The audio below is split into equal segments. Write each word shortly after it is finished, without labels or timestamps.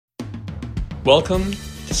Welcome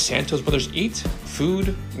to Santos Brothers Eat,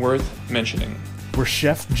 Food Worth Mentioning. Where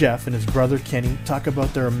Chef Jeff and his brother Kenny talk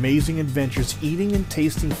about their amazing adventures eating and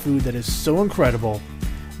tasting food that is so incredible,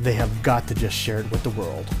 they have got to just share it with the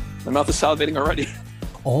world. My mouth is salivating already.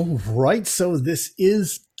 All right, so this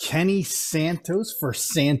is Kenny Santos for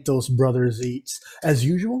Santos Brothers Eats. As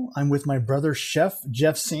usual, I'm with my brother Chef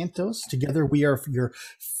Jeff Santos. Together we are your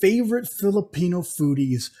favorite Filipino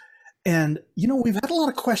foodies. And, you know, we've had a lot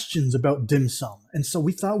of questions about dim sum. And so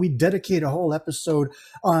we thought we'd dedicate a whole episode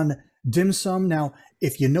on dim sum. Now,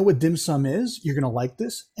 if you know what dim sum is, you're going to like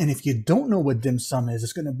this. And if you don't know what dim sum is,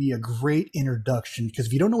 it's going to be a great introduction. Because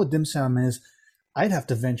if you don't know what dim sum is, I'd have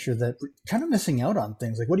to venture that we're kind of missing out on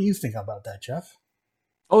things. Like, what do you think about that, Jeff?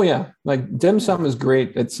 Oh, yeah. Like, dim sum is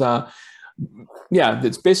great. It's,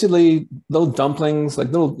 it's basically little dumplings,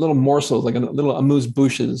 like little morsels, like little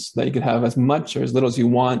amuse-bouches that you could have as much or as little as you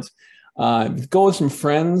want. Go with some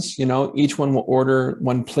friends, you know, each one will order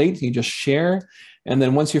one plate, you just share. And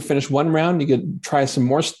then once you finish one round, you could try some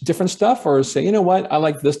more different stuff or say, you know what, I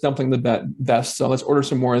like this dumpling the best. So let's order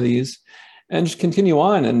some more of these and just continue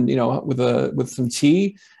on. And, you know, with some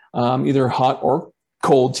tea, either hot or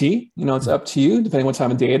cold tea, you know, it's up to you depending what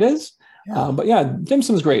time of day it is. Yeah. But yeah, dim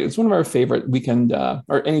sum is great. It's one of our favorite weekend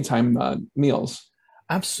or anytime meals.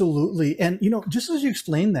 Absolutely. And, you know, just as you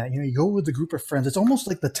explained that, you know, you go with a group of friends, it's almost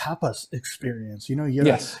like the tapas experience. You know, you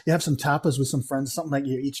have some tapas with some friends, something like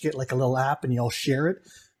you each get like a little app and you all share it.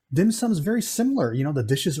 Dim sum is very similar. You know, the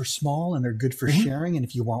dishes are small and they're good for sharing. And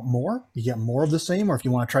if you want more, you get more of the same. Or if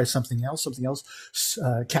you want to try something else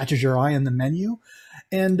catches your eye in the menu.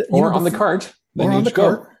 And or on the cart. Or on the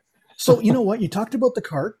cart. So, you know what? You talked about the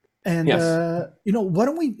cart. And, you know, why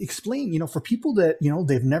don't we explain, you know, for people that, you know,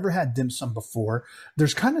 they've never had dim sum before,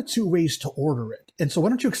 there's kind of two ways to order it. And so why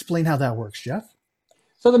don't you explain how that works, Jeff?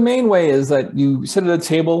 So the main way is that you sit at a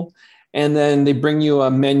table and then they bring you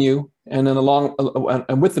a menu and then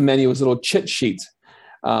and with the menu is a little chit sheet.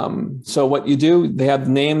 So what you do, they have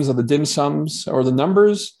the names of the dim sums or the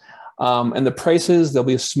numbers and the prices. There'll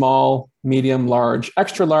be a small, medium, large,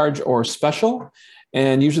 extra large, or special.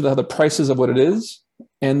 And usually they'll have the prices of what it is.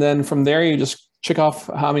 And then from there, you just check off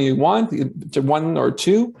how many you want, to one or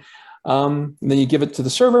two. And then you give it to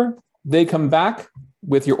the server. They come back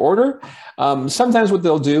with your order. Sometimes what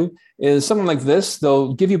they'll do is something like this.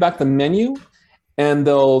 They'll give you back the menu and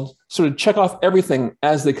they'll sort of check off everything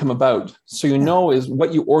as they come about. So you know is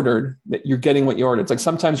what you ordered, that you're getting what you ordered. It's like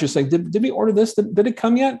sometimes you're saying, did we order this? Did it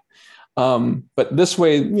come yet? But this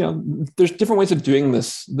way, you know, there's different ways of doing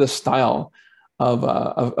this style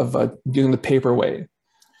of doing the paper way.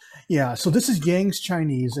 Yeah, so this is Yang's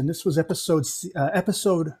Chinese, and this was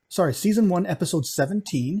season 1, episode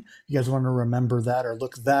 17. You guys want to remember that or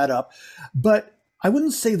look that up. But I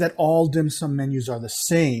wouldn't say that all dim sum menus are the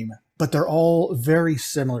same, but they're all very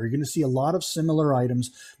similar. You're going to see a lot of similar items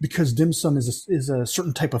because dim sum is a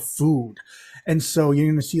certain type of food. And so you're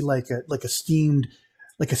going to see like a steamed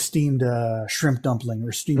shrimp dumpling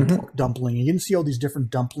or steamed pork dumpling. You're going to see all these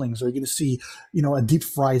different dumplings, or you're going to see, you know, a deep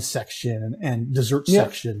fried section and dessert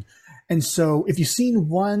section. And so if you've seen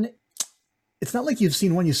one, it's not like you've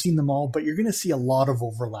seen one, you've seen them all, but you're going to see a lot of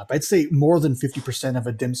overlap. I'd say more than 50% of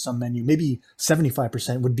a dim sum menu, maybe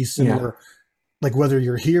 75% would be similar, like whether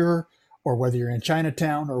you're here or whether you're in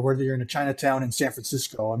Chinatown or whether you're in a Chinatown in San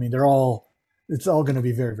Francisco. I mean, it's all going to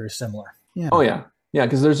be very, very similar. Yeah. Oh, yeah. Yeah,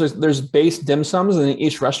 because there's base dim sums, and then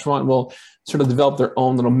each restaurant will sort of develop their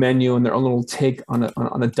own little menu and their own little take on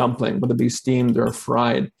a dumpling, whether it be steamed or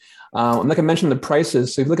fried. And like I mentioned, the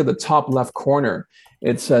prices. So if you look at the top left corner,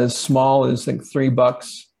 it says small is like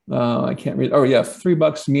 $3. I can't read. Oh yeah,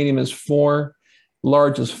 $3. Medium is $4.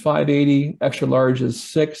 Large is $5.80. Extra large is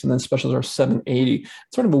 $6, and then specials are $7.80.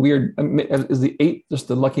 It's sort of a weird. Is the 8 just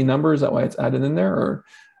the lucky number? Is that why it's added in there, or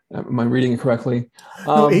am I reading it correctly?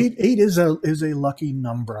 No, eight is a lucky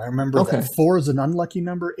number. I remember that 4 is an unlucky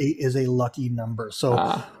number. 8 is a lucky number.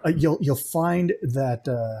 So you'll find that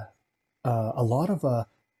a lot of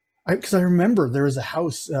because I remember there was a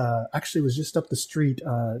house. Actually, it was just up the street,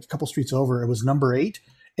 a couple streets over. It was number 8,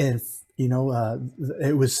 and you know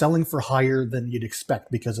it was selling for higher than you'd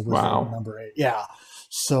expect because it was number 8. Yeah.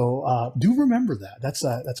 So do remember that. That's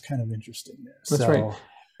kind of interesting there. That's right.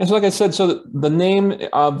 And so, like I said, so the name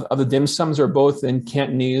of the dim sums are both in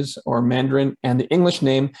Cantonese or Mandarin, and the English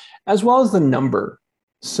name, as well as the number.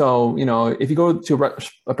 So, you know, if you go to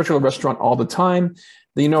a particular restaurant all the time,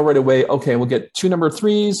 then you know right away, okay, we'll get 2 number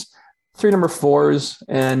 3s, 3 number 4s,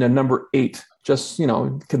 and a number 8. Just, you know,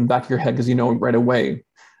 get in the back of your head because you know right away.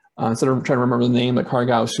 Instead of trying to remember the name like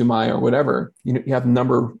Hargao, Sumai, or whatever, you have the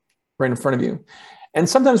number right in front of you. And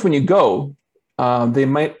sometimes when you go, they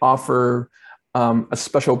might offer a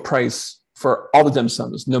special price for all the dim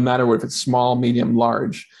sums, no matter if it's small, medium,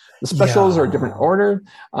 large. The specials are a different Yeah. order.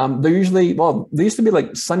 They're usually, well, they used to be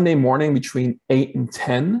like Sunday morning between 8 and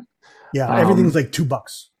 10. Yeah. Everything's Um, like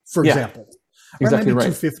 $2, for yeah, example. Or it might exactly be right.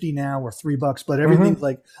 250 now or $3, but everything's Hmm.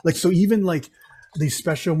 like so even like these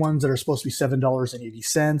special ones that are supposed to be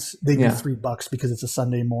 $7.80, they'd be Yeah, $3 because it's a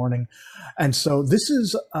Sunday morning. And so this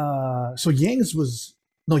is so Yang's was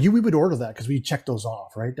no, you we would order that because we checked those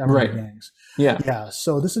off, right? I remember right. Yang's. Yeah, Yeah,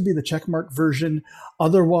 so this would be the checkmark version.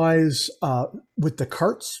 Otherwise, with the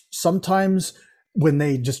carts, sometimes when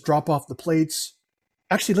they just drop off the plates,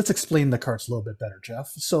 actually, let's explain the carts a little bit better,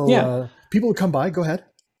 Jeff. So yeah. people would come by. Go ahead.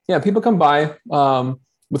 Yeah, people come by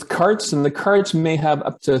with carts, and the carts may have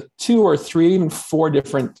up to 2 or 3, even 4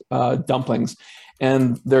 different dumplings,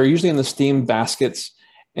 and they're usually in the steamed baskets.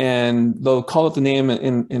 And they'll call it the name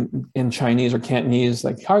in Chinese or Cantonese,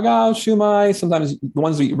 like Hargao, Shumai. Sometimes the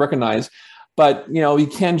ones that you recognize, but you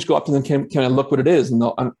can just go up to them, can I look what it is, and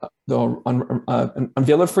they'll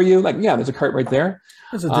unveil it for you. Like, yeah, there's a cart right there,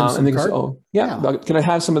 There's a dim and sum they can say, cart. oh yeah, Yeah. can I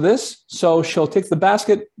have some of this? So she'll take the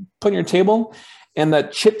basket, put it on your table. And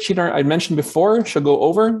that chit sheet I mentioned before, she'll go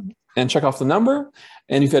over and check off the number.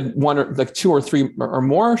 And if you had one or like 2 or 3 or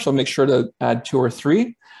more, she'll make sure to add 2 or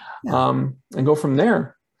 3, Yeah. and go from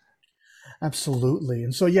there. Absolutely.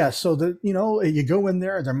 And so, yeah, so you go in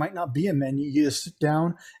there, there might not be a menu. You just sit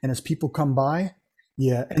down, and as people come by,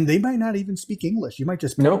 yeah, and they might not even speak English. You might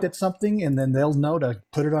just point Nope. at something, and then they'll know to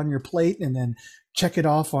put it on your plate and then check it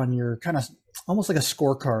off on your kind of almost like a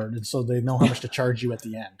scorecard. And so they know how much to charge you at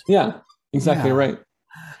the end. Yeah, exactly Yeah, right.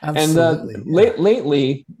 And absolutely. Yeah.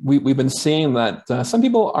 lately, we've been seeing that some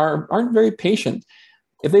people aren't very patient.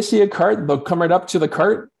 If they see a cart, they'll come right up to the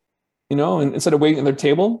cart, and instead of waiting at their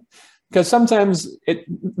table, because sometimes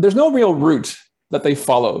there's no real route that they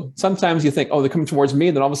follow. Sometimes you think, oh, they're coming towards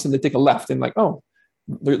me, then all of a sudden they take a left, and like, oh,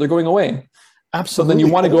 they're going away. So then you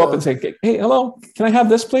Absolutely. want to go up Or and say, hey, hello, can I have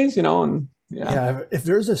this, please? And yeah, yeah, if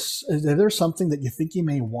there's something that you think you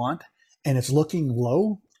may want and it's looking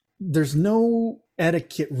low, there's no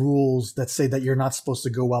etiquette rules that say that you're not supposed to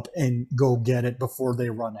go up and go get it before they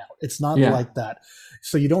run out. It's not yeah, like that.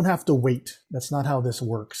 So you don't have to wait. That's not how this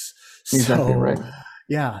works. exactly So right.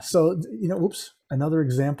 yeah, so oops, another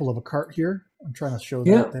example of a cart here. I'm trying to show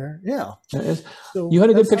Yeah, that there. Yeah. that is. So You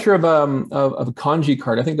had a good that's how picture of a kanji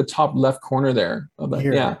card. I think the top left corner there. Of that.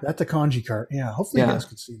 here. Yeah, That's a kanji cart. Yeah. Hopefully you yeah. guys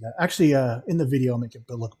can see that. Actually, in the video, I'll make it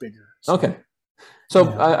look bigger. So Okay. So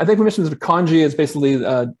yeah. I think we mentioned that kanji is basically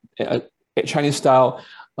a Chinese style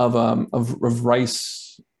of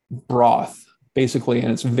rice broth, basically,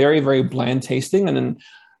 and it's very, very bland tasting. And then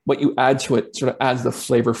what you add to it sort of adds the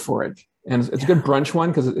flavor for it. And it's a good Yeah. brunch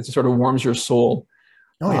one because it sort of warms your soul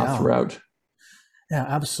Oh yeah. throughout. Yeah,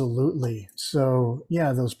 absolutely. So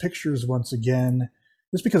yeah, those pictures once again,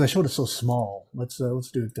 just because I showed it so small, let's do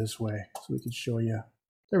it this way so we can show you.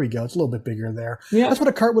 There we go. It's a little bit bigger there. Yeah. That's what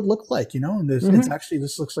a cart would look like, And it's Hmm. actually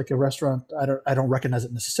this looks like a restaurant. I don't recognize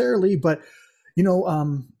it necessarily, but they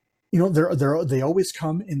always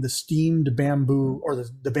come in the steamed bamboo or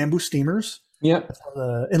the bamboo steamers. Yeah. That's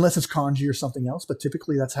unless it's kanji or something else, but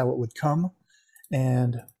typically that's how it would come.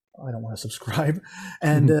 And I don't want to subscribe.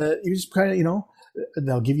 And Hmm. you just kind of,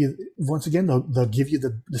 they'll give you once again they'll give you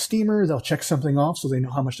the steamer. They'll check something off so they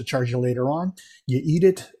know how much to charge you later on. You eat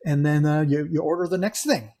it, and then you order the next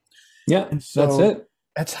thing. Yeah. And That's so it.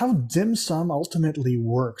 that's how dim sum ultimately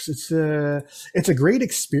works. It's a great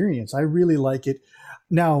experience. I really like it.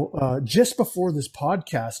 Now, just before this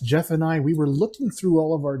podcast, Jeff and I, we were looking through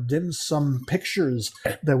all of our dim sum pictures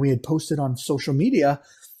that we had posted on social media,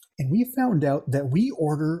 and we found out that we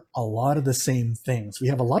order a lot of the same things. We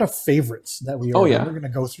have a lot of favorites that we Oh order. yeah. We're going to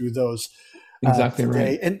go through those Exactly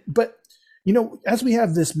today. right. But as we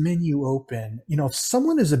have this menu open, if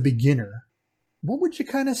someone is a beginner, what would you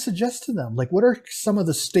kind of suggest to them? Like, what are some of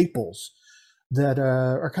the staples that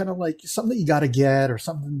are kind of like something that you got to get, or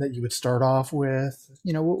something that you would start off with?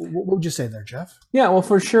 What would you say there, Jeff? Yeah, well,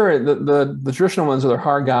 for sure, the traditional ones are the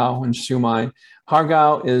hargao and shumai.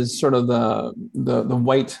 Hargao is sort of the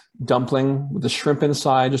white dumpling with the shrimp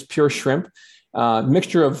inside, just pure shrimp,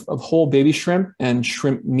 mixture of whole baby shrimp and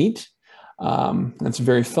shrimp meat. That's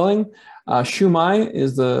very filling. Shumai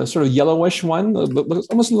is the sort of yellowish one.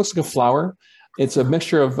 Almost looks like a flour. It's a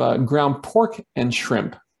mixture of ground pork and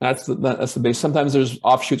shrimp. That's the base. Sometimes there's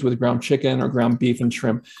offshoots with ground chicken or ground beef and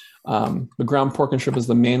shrimp. The ground pork and shrimp is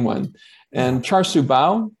the main one. And char siu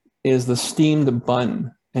bao is the steamed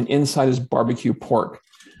bun, and inside is barbecue pork.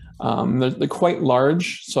 They're quite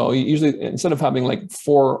large. So usually, instead of having like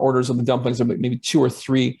 4 orders of the dumplings, there maybe 2 or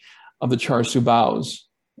 3 of the char siu baos.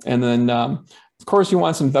 And then Of course, you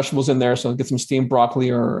want some vegetables in there, so get some steamed broccoli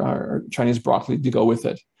or Chinese broccoli to go with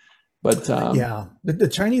it. But Yeah, the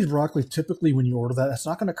Chinese broccoli, typically when you order that, it's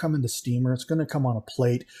not going to come in the steamer. It's going to come on a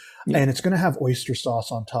plate, yeah. and it's going to have oyster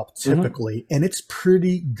sauce on top Mhm. typically, and it's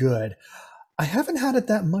pretty good. I haven't had it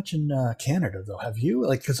that much in Canada though. Have you?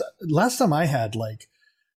 Like, because last time I had like,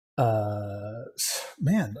 uh,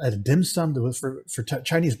 man, I had a dim sum that was for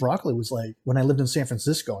Chinese broccoli was like when I lived in San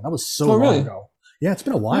Francisco, and that was so Oh, long really? ago. Yeah, it's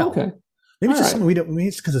been a Oh, while. okay. Maybe All it's just right. something we don't. Maybe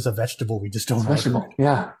it's because it's a vegetable we just It's don't order vegetable. it.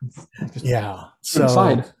 Yeah. Just Yeah. put it So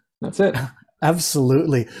aside. That's it.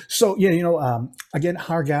 absolutely. So yeah, again,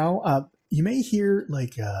 Hargao. You may hear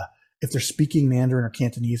like if they're speaking Mandarin or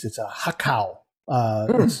Cantonese, it's a hakao.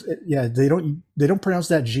 Mm. Yeah, they don't pronounce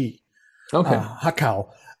that G. Okay. Hakao.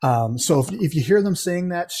 So if you hear them saying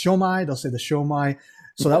that shomai, they'll say the shomai.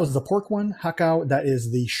 So that was the pork one. Hakao, that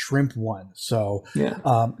is the shrimp one. So Yeah.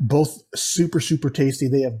 both super super tasty.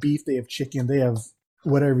 They have beef, they have chicken, they have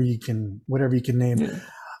whatever you can name. Yeah.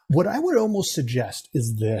 What I would almost suggest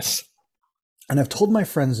is this, and I've told my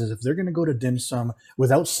friends is if they're going to go to dim sum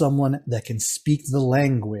without someone that can speak the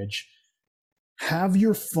language, have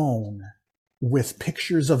your phone with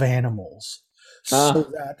pictures of animals so Ah,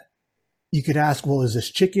 that you could ask, well, is this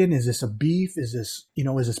chicken? Is this a beef? Is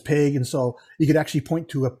this pig? And so you could actually point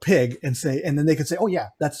to a pig and say, and then they could say, oh yeah,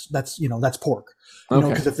 that's pork. okay.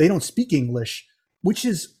 Because if they don't speak English, which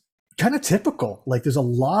is kind of typical, like there's a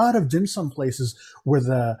lot of dim sum places where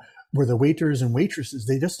the waiters and waitresses,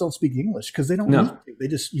 they just don't speak English because they don't need No, to. They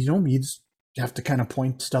just, you just have to kind of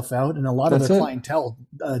point stuff out. And a lot of their that's it. clientele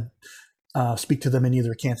speak to them in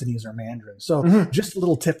either Cantonese or Mandarin. So Hmm. just a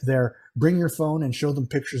little tip there: bring your phone and show them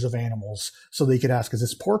pictures of animals, so they could ask, "Is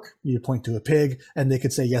this pork?" You point to a pig, and they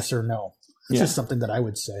could say yes or no. It's just Yeah. something that I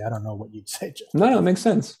would say. I don't know what you'd say, Jeff. No, it makes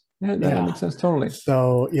sense. Yeah, that Yeah. makes sense totally.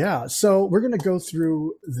 So yeah, so we're gonna go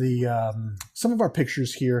through the some of our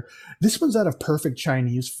pictures here. This one's out of Perfect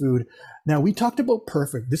Chinese Food. Now we talked about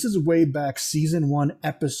Perfect. This is way back, season 1,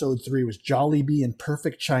 episode 3 was Jollibee and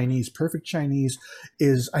Perfect Chinese. Perfect Chinese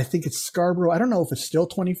is, I think it's Scarborough. I don't know if it's still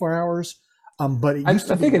 24 hours, but it used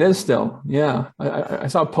to I think be. it is still. Yeah. I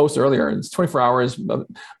saw a post earlier. It's 24 hours. But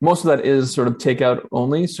most of that is sort of takeout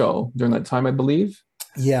only. So during that time, I believe.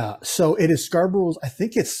 Yeah, so it is Scarborough's. I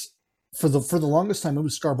think it's for the longest time it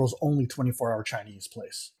was Scarborough's only 24-hour Chinese food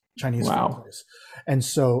Wow. place, and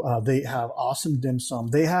so they have awesome dim sum.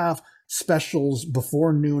 They have specials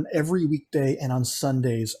before noon every weekday and on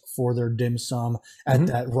Sundays for their dim sum at Hmm.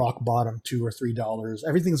 that rock bottom $2 or $3.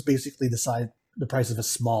 Everything's basically the price of a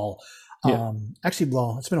small. Yeah. Actually,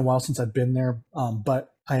 well, it's been a while since I've been there, but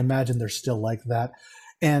I imagine they're still like that.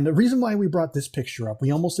 And the reason why we brought this picture up,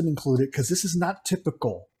 we almost didn't include it because this is not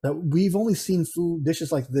typical. That we've only seen food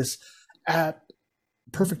dishes like this at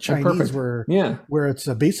Perfect Chinese, Perfect. where Yeah. it's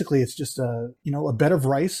basically it's just a bed of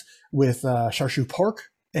rice with char siu pork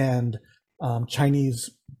and Chinese,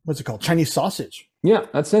 what's it called, Chinese sausage. Yeah.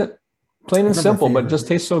 That's it. Plain and One of our simple, but favorite. just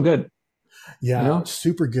tastes so good. You Yeah, know?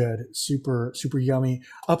 super good, super super yummy.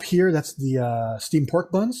 Up here, that's the steamed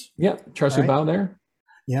pork buns. Yeah. Char All siu right. bao there.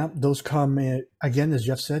 Yeah, those come in, again, as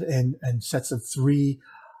Jeff said, and sets of three.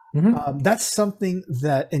 Hmm. That's something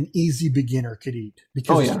that an easy beginner could eat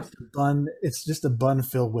because Oh, it's yeah. just a bun. It's just a bun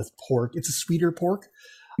filled with pork. It's a sweeter pork,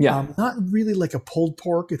 Yeah. not really like a pulled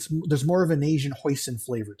pork. There's more of an Asian hoisin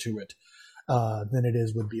flavor to it than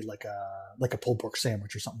it would be like a pulled pork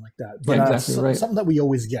sandwich or something like that. Yeah. But Exactly right. something that we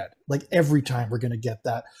always get, like every time we're going to get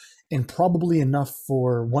that, and probably enough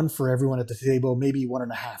for one for everyone at the table, maybe one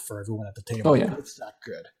and a half for everyone at the Oh, table. yeah. It's that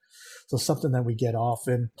good. So something that we get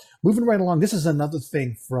often. Moving right along, this is another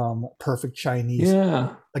thing from Perfect Chinese.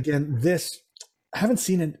 Yeah. Again, this I haven't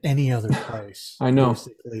seen it any other place. I know.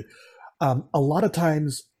 Basically, a lot of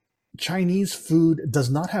times Chinese food does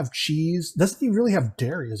not have cheese. Doesn't even really have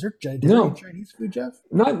dairy. Is there dairy in No, Chinese food, Jeff?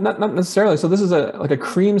 not necessarily. So this is a like a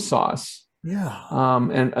cream sauce. Yeah.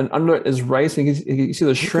 And under it is rice. And you see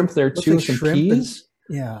the shrimp there Looks too, like some shrimp and peas.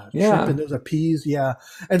 yeah, shrimp Yeah. and those are peas. Yeah,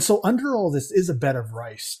 and so under all this is a bed of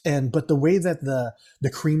rice, and but the way that the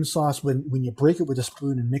cream sauce, when you break it with a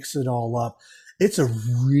spoon and mix it all up, it's a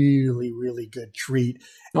really really good treat,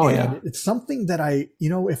 Oh yeah. and it's something that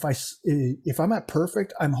if I'm at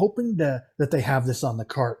Perfect, I'm hoping that they have this on the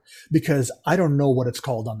cart because I don't know what it's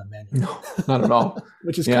called on the menu, No, not at all.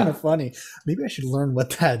 which is kind Yeah. of funny. Maybe I should learn what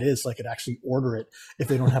that is so I could actually order it if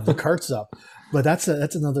they don't have the carts up. But that's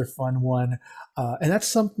another fun one, and that's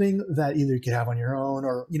something that either you can have on your own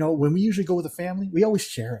or when we usually go with a family, we always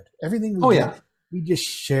share it. Everything we Oh get, yeah. we just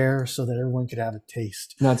share so that everyone could have a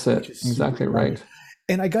taste, That's which it. is super Exactly yummy. right.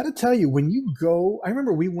 And I got to tell you, when you go, I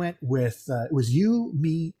remember we went with it was you,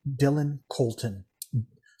 me, Dylan, Colton.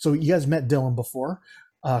 So you guys met Dylan before.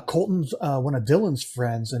 Colton's one of Dylan's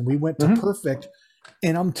friends, and we went to Mhm. Perfect.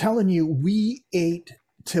 And I'm telling you, we ate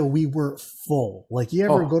till we were full. Like you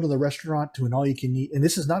ever Oh, go to the restaurant to an all you can eat, and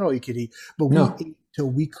this is not all you could eat, but we no. ate till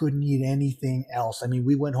we couldn't eat anything else. I mean,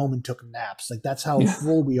 we went home and took naps. Like that's how Yeah.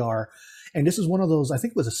 full we are. And this is one of those, I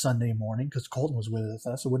think it was a Sunday morning because Colton was with us.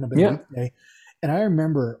 So it wouldn't have been a Yeah. weekday. And I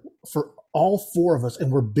remember for all four of us,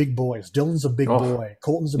 and we're big boys. Dylan's a big Oh, boy.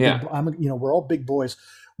 Colton's a big yeah. boy. We're all big boys.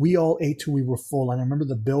 We all ate till we were full. And I remember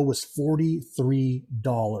the bill was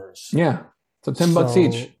 $43. Yeah. So $10 So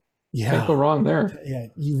each. Can't go yeah, wrong there. yeah,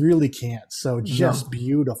 you really can't. So No. just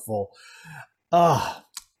beautiful. Ah,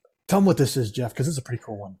 tell them what this is, Jeff, because it's a pretty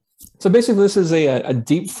cool one. So basically, this is a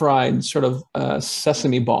deep fried sort of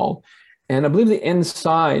sesame ball. And I believe the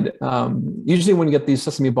inside, usually when you get these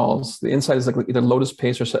sesame balls, the inside is like either lotus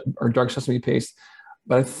paste or dark sesame paste.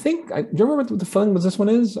 But I think, do you remember what the filling with this one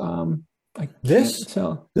is? I can't This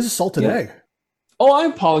tell. this is salted Yeah. egg. Oh, I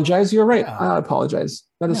apologize. You're right. Yeah, I apologize.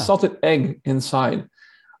 That is yeah, salted egg inside.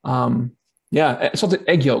 Yeah, salted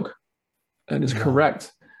egg yolk. That is yeah.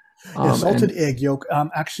 correct. Yeah, salted And egg yolk.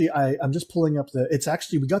 Actually, I'm just pulling up it's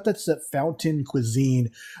actually, we got that's at Fountain Cuisine.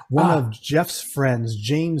 One of ah, Jeff's friends,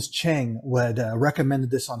 James Cheng, would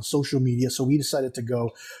recommended this on social media. So we decided to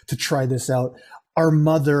go to try this out. Our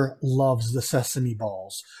mother loves the sesame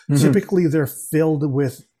balls. mhm. Typically, they're filled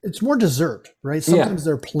with, it's more dessert, right? Yeah, Sometimes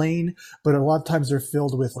they're plain, but a lot of times they're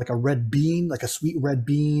filled with like a red bean, like a sweet red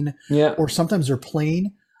bean, yeah. or sometimes they're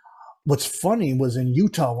plain. What's funny was in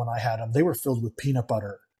Utah when I had them, they were filled with peanut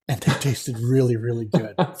butter and they tasted really, really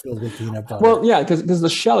good filled with peanut butter. Well, yeah, because the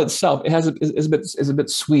shell itself it has is a bit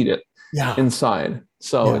sweet Yeah, inside.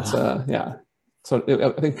 So it's yeah, yeah. So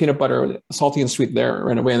I think peanut butter, salty and sweet there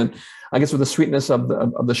right away, and then I guess with the sweetness of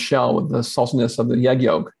the shell, with the saltiness of the egg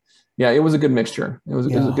yolk, yeah, it was a good mixture. It was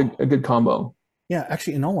yeah. a good combo. Yeah,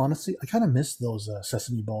 actually, in all honesty, I kind of miss those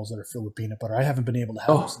sesame balls that are filled with peanut butter. I haven't been able to have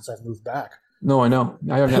them Oh since I've moved back. no, I know.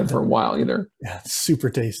 I haven't had it for a while either. Yeah, it's super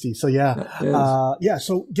tasty. So yeah, That is. yeah.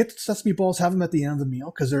 So get the sesame balls, have them at the end of the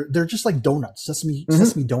meal because they're just like donuts, Mhm.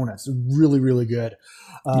 sesame donuts. They're really really good.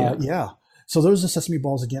 Yeah, Yeah. So those are sesame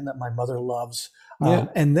balls again that my mother loves. yeah,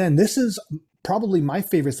 And then this is probably my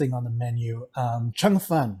favorite thing on the menu. Chung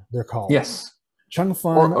Fun, they're called yes. Chung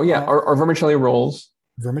Fun Or yeah, or vermicelli rolls.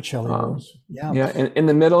 vermicelli Um, rolls. Yeah. yeah, and in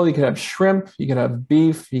the middle, you could have shrimp, you could have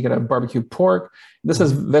beef, you could have barbecue pork. This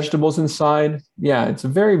has Mhm. vegetables inside. Yeah, it's a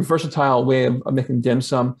very versatile way of making dim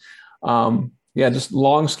sum. Yeah, just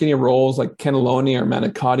long, skinny rolls like cannelloni or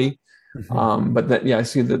manicotti. Mhm. But that, yeah, I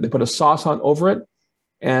see that they put a sauce on over it.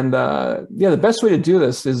 And yeah, the best way to do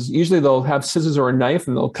this is usually they'll have scissors or a knife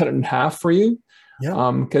and they'll cut it in half for you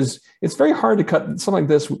Yeah. because it's very hard to cut something like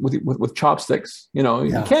this with chopsticks. You know,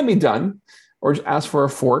 it Yeah. can be done, or just ask for a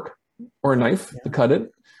fork or a knife to Yeah. cut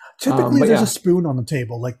it. Typically, But there's a yeah, spoon on the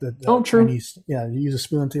table, like the oh, true. Chinese. Yeah, you use a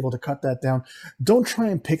spoon on the table to cut that down. Don't try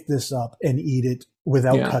and pick this up and eat it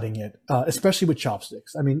without Yeah, cutting it, especially with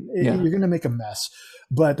chopsticks. I mean, yeah, you're going to make a mess.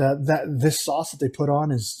 But that this sauce that they put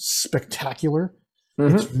on is spectacular.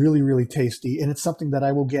 hmm, It's really, really tasty, and it's something that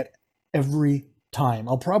I will get every time.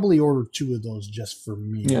 I'll probably order two of those just for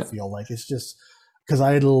me. I yeah, feel like it's just because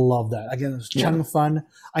I love that. Again, it's yeah. Chung Fun.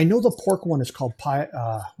 I know the pork one is called Pai.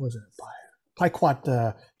 What is it? Pai Quat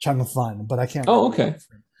Chung Fun, but I can't Oh, remember the okay. name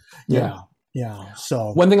for it. Yeah. Yeah, yeah.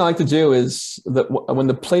 So One thing I like to do is that when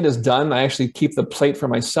the plate is done, I actually keep the plate for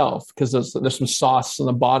myself because there's some sauce on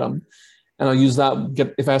the bottom, and I'll use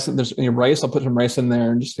that. If there's any rice, I'll put some rice in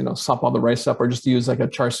there and just sop all the rice up, or just use like a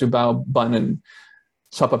char siu bao bun and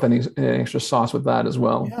sop up any extra sauce with that as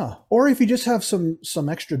well. yeah, or if you just have some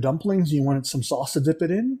extra dumplings, you want some sauce to dip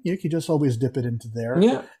it in. You can just always dip it into there.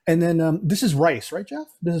 Yeah, And then this is rice, right, Jeff?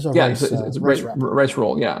 This is a yeah, rice it's a rice wrapper. rice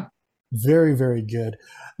roll. Yeah. Very, very good.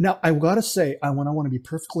 Now, I gotta say, I want to be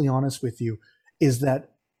perfectly honest with you, is that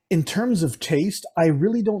in terms of taste, I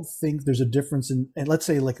really don't think there's a difference in, and let's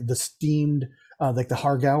say like the steamed, like the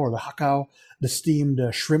hargao or the hakao, the steamed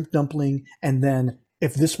shrimp dumpling, and then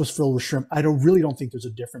if this was filled with shrimp, I really don't think there's a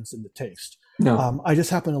difference in the taste. No. I just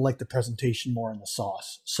happen to like the presentation more in the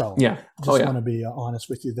sauce. So Yeah. Oh just yeah. want to be honest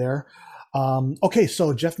with you there. Okay,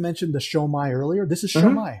 so Jeff mentioned the shomai earlier. This is Hmm.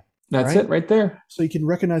 shomai, That's right? it right there. So you can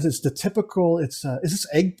recognize it's the typical. It's is this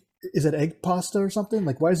egg? Is it egg pasta or something?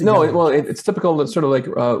 Like why is it No, yellow? it's typical. It's sort of like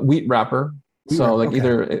wheat wrapper. Wheat So wrapper. like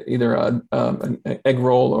Okay. either an egg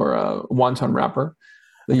roll or a wonton wrapper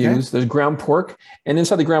they Okay. use. There's ground pork, and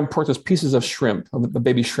inside the ground pork there's pieces of shrimp, of the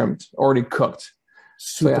baby shrimp already cooked.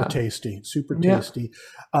 So Super yeah, tasty. Super yeah, tasty.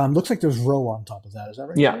 Looks like there's roe on top of that. Is that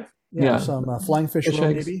right, yeah, Dave? Yeah. yeah. Some flying fish Fish roe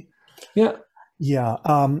eggs. maybe. Yeah, Yeah,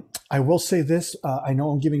 I will say this. I know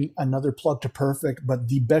I'm giving another plug to Perfect, but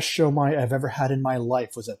the best show I've ever had in my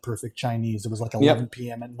life was at Perfect Chinese. It was like Yep. 11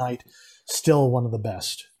 p.m. at night. Still one of the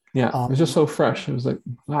best. Yeah. It was just Um, so fresh. It was like,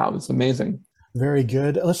 wow, it's amazing. very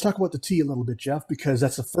good. Let's talk about the tea a little bit, Jeff, because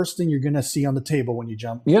that's the first thing you're going to see on the table when you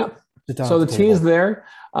Yeah. sit down So at the the tea is table. there.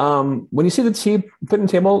 When you see the tea put in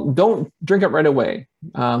the table, don't drink it right away.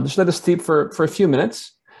 Just let it steep for a few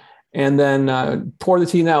minutes, and then pour the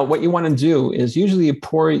tea. Now, what you want to do is usually you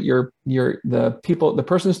pour the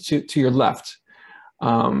persons to your left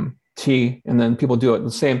tea, and then people do it the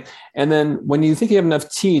same. And then when you think you have enough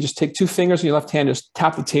tea, just take two fingers in your left hand, just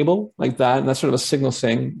tap the table like that, and that's sort of a signal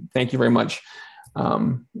saying thank you very much.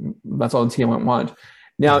 That's all the tea I want.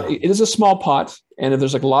 Now, Yeah. it is a small pot, and if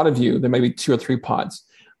there's like a lot of you, there may be two or three pots.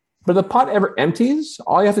 But if the pot ever empties,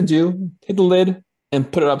 all you have to do, take the lid and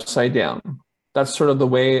put it upside down. That's sort of the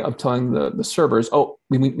way of telling the servers, oh,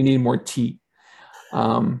 we need more tea. Yeah,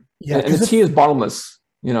 And because the tea if is bottomless.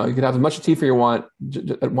 You could have as much tea for you want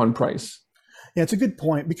at one price. yeah, it's a good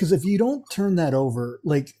point because if you don't turn that over,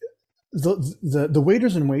 like the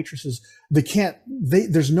waiters and waitresses, they can't.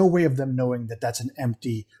 There's no way of them knowing that that's an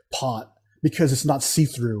empty pot because it's not see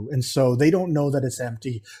through, and so they don't know that it's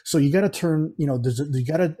empty. So you got to turn. You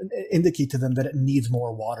got to indicate to them that it needs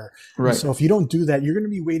more water. And Right. so if you don't do that, you're going to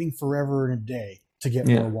be waiting forever and a day to get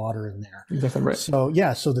more Yeah, water in there. exactly right. So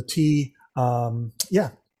yeah, so the tea, yeah,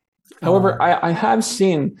 However, um, I have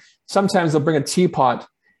seen sometimes they'll bring a teapot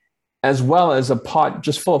as well as a pot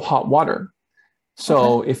just full of hot water. okay,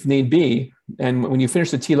 So if need be, and when you finish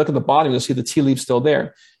the tea, look at the bottom, you'll see the tea leaf still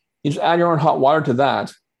there. You just add your own hot water to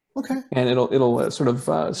that, okay. and it'll sort of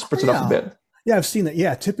Oh, spritz it up a yeah. bit. Yeah, I've seen that.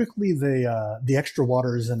 Yeah, typically the extra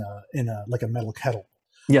water is in a like a metal kettle.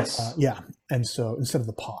 Yes, Yeah, and so instead of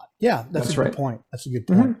the pot. Yeah, that's a that's good right. point. That's a good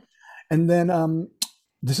point. Hmm. And then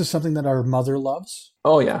this is something that our mother loves.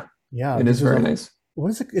 Oh yeah, Yeah, it is this is very a nice. what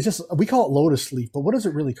is it? It's just we call it lotus leaf, but what does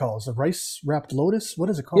it really call? Is it rice wrapped lotus? What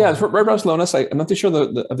is it Yeah, called? it's red rice lotus. I'm not too sure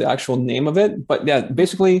the actual name of it, but yeah,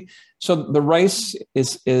 basically, so the rice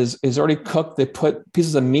is already cooked. They put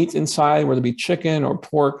pieces of meat inside, whether it be chicken or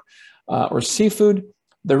pork or seafood.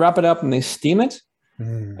 They wrap it up and they steam it,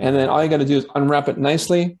 and then all you got to do is unwrap it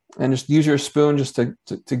nicely and just use your spoon just to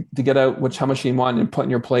get out how much you want and put in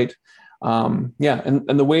your plate. Yeah,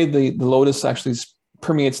 and the way the lotus actually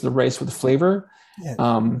permeates the rice with flavor.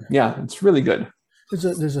 Yeah, Yeah, it's really good.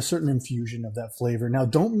 there's a certain infusion of that flavor. Now,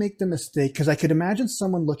 don't make the mistake because I could imagine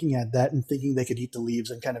someone looking at that and thinking they could eat the leaves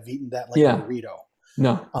and kind of eating that like a Yeah, burrito.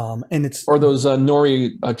 no, And it's or those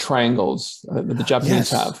nori triangles that the Japanese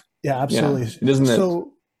yes, have. yeah, Yeah, absolutely. it isn't it?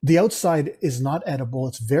 So the outside is not edible.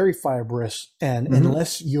 It's very fibrous, and Hmm.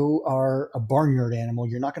 unless you are a barnyard animal,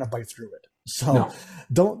 you're not going to bite through it. So No,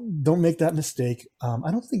 don't make that mistake. I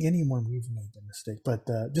don't think anyone we've made the mistake, but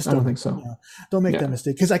just I don't don't think so. don't make that Yeah.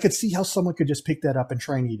 mistake because I could see how someone could just pick that up and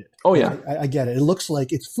try and eat it. Oh Like yeah. I get it. It looks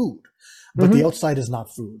like it's food, but the Hmm. outside is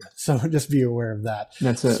not food. So just be aware of that.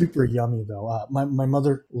 That's it. Super yummy though. My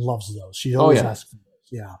mother loves those. She Oh always yeah, asks for those.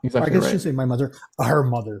 Yeah. Or I exactly guess I right. shouldn't say my mother, her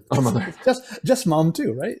mother. Oh mother. Just mom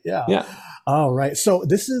too, right? Yeah. Yeah. All right. So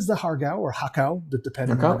this is the hargao or hakao,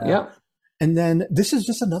 depending on. Okay. Yeah. And then this is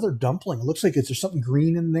just another dumpling. It looks like there's something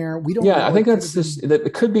green in there. We don't Yeah. I know. think It could that's have just been. that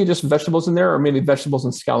it could be just vegetables in there, or maybe vegetables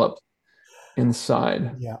and scallop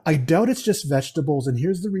inside. Yeah, I doubt it's just vegetables. And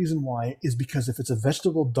here's the reason why: is because if it's a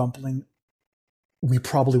vegetable dumpling, we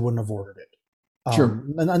probably wouldn't have ordered it. Sure.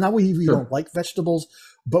 And not we Sure. don't like vegetables,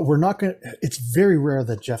 but we're not going to, it's very rare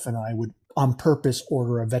that Jeff and I would on purpose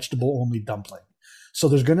order a vegetable only dumpling. So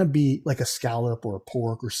there's going to be like a scallop or a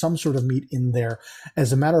pork or some sort of meat in there.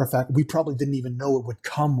 As a matter of fact, we probably didn't even know it would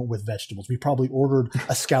come with vegetables. We probably ordered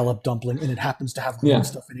a scallop dumpling and it happens to have green Yeah.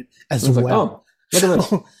 stuff in it I as was like, well. oh, look at this.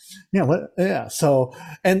 So, yeah, so,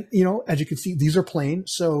 and as you can see, these are plain.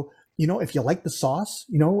 So, if you like the sauce,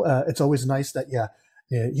 it's always nice that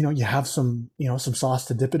you have some sauce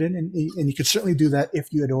to dip it in, and you could certainly do that if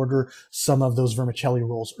you had ordered some of those vermicelli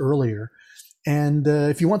rolls earlier. And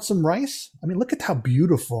if you want some rice, I mean, look at how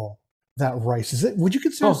beautiful that rice is. It would you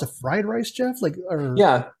consider this a Oh, fried rice, Jeff? Like, or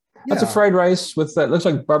yeah. That's a yeah, fried rice with that looks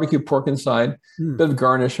like barbecue pork inside, mm, bit of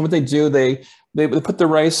garnish. And what they do, they put the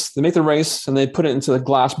rice, they make the rice and they put it into the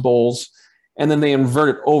glass bowls, and then they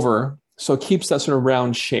invert it over so it keeps that sort of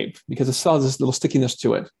round shape because it still has this little stickiness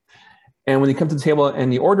to it. And when you come to the table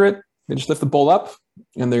and you order it, they just lift the bowl up,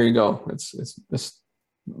 and there you go. It's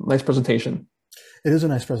nice presentation. it is a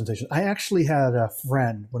nice presentation. I actually had a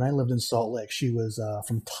friend when I lived in Salt Lake. She was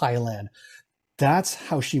from Thailand. That's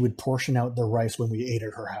how she would portion out the rice when we ate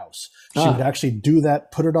at her house. She would Ah, actually do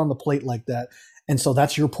that, put it on the plate like that, And so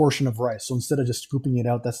that's your portion of rice. So instead of just scooping it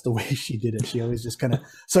out, that's the way she did it. She always just kind of,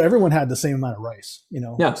 so everyone had the same amount of rice,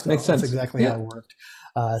 Yeah, so makes sense. that's exactly Yeah. how it worked.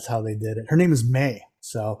 That's how they did it. Her name is May.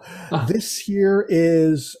 So Ah. this here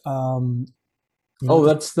is,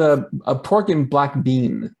 That's the a pork and black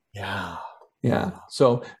bean. yeah. Yeah.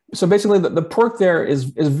 So basically the pork there is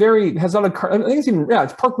very has a lot of I think it's even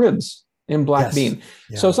it's pork ribs in black Yes. bean.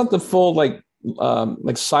 Yeah. So it's not the full like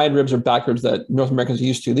side ribs or back ribs that North Americans are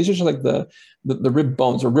used to. These are just like the rib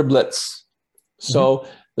bones or riblets. So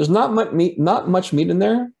there's not much meat in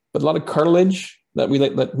there, but a lot of cartilage that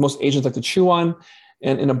that most Asians like to chew on,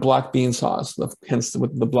 and in a black bean sauce. Hence,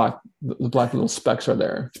 with the black little specks are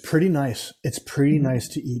there. It's pretty nice. It's pretty nice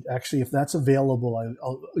to eat. Actually, if that's available,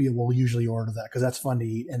 we'll usually order that because that's fun to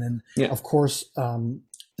eat. And then, of course,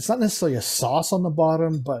 it's not necessarily a sauce on the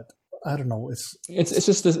bottom, but I don't know. It's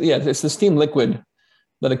just this, it's the steamed liquid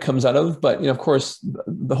that it comes out of. But of course,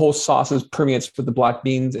 the whole sauce permeates with the black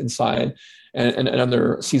beans inside and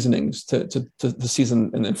other seasonings to season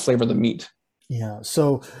and then flavor the meat. Yeah.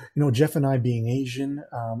 So, Jeff and I being Asian,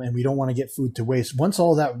 and we don't want to get food to waste. Once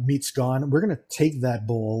all that meat's gone, we're going to take that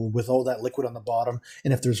bowl with all that liquid on the bottom.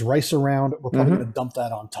 And if there's rice around, we're probably going to dump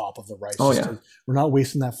that on top of the rice. Oh, yeah. We're not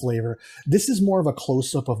wasting that flavor. This is more of a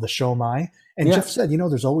close-up of the shomai. And Jeff said,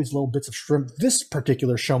 there's always little bits of shrimp. This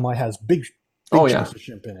particular shomai has big chunks of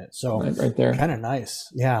shrimp in it. So right there. Kind of nice.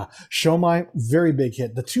 Yeah. Shomai, very big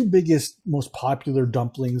hit. The two biggest, most popular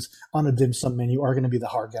dumplings on a dim sum menu are going to be the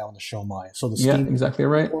hargao and the shomai. So the steamed exactly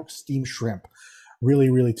right. pork, steamed shrimp. Really,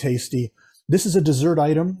 really tasty. This is a dessert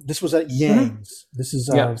item. This was at Yang's. This is,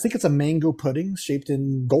 I think it's a mango pudding shaped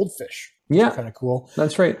in goldfish. Yeah. Kind of cool.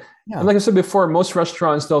 That's right. Yeah. And like I said before, most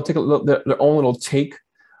restaurants, they'll take their own little take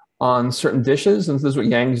on certain dishes, and this is what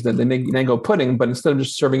Yang's did. They made mango pudding, but instead of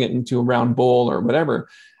just serving it into a round bowl or whatever,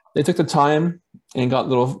 they took the time and got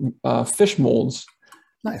little fish molds.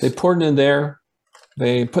 Nice. They poured it in there.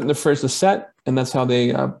 They put it in the fridge to set, and that's how they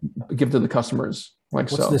give it to the customers.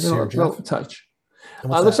 Like What's so, this here, little Jeff? touch. It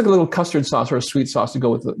looks like a little custard sauce or a sweet sauce to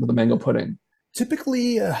go with the mango pudding.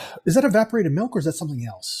 Typically, is that evaporated milk or is that something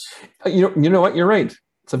else? You know what? You're right.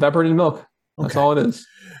 It's evaporated milk. That's all it is.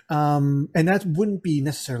 And that wouldn't be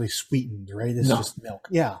necessarily sweetened, right? It's just milk.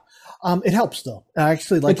 Yeah. It helps though. I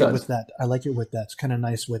actually like it with that. I like it with that. It's kind of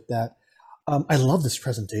nice with that. I love this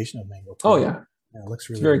presentation of mango pudding. Oh yeah. It looks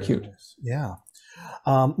really, it's very really cute. Nice. Yeah.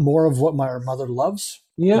 More of what my mother loves.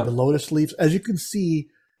 Yeah. The lotus leaves. As you can see,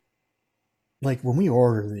 like when we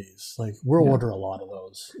order these, like we'll order a lot of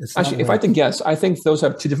those. It's actually, if I had to guess, I think those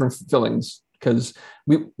have two different fillings because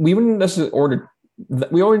we wouldn't necessarily order.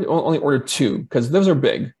 We only ordered two because those are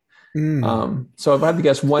big. So if I had to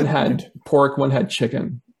guess, one had pork, one had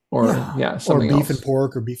chicken, or something or beef else. and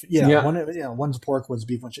pork, or beef. One's pork, one's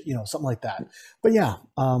beef, something like that. But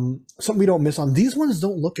something we don't miss on these ones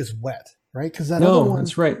don't look as wet, right? Because that other one,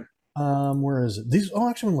 that's right. Where is it?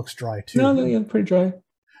 Actually, one looks dry too. No, pretty dry.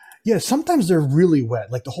 Yeah, sometimes they're really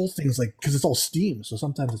wet. Like the whole thing's like because it's all steam, so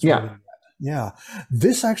sometimes it's really wet. Yeah,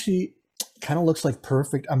 this actually kind of looks like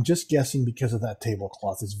perfect. I'm just guessing because of that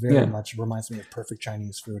tablecloth. It's very much reminds me of perfect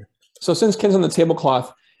Chinese food. So since Ken's on the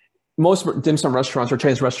tablecloth, most dim sum restaurants or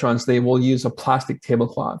Chinese restaurants, they will use a plastic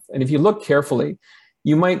tablecloth. And if you look carefully,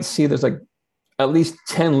 you might see there's like at least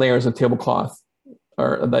 10 layers of tablecloth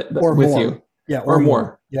or with more. you. Yeah, or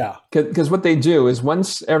more. Yeah. Because what they do is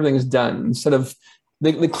once everything is done, instead of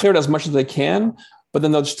they clear it as much as they can, but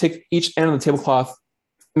then they'll just take each end of the tablecloth,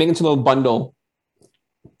 make it into a little bundle,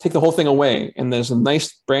 take the whole thing away, and there's a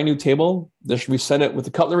nice brand new table. They should reset it with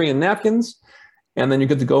the cutlery and napkins, and then you're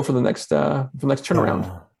good to go for the next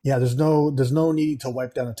turnaround. Yeah, there's no need to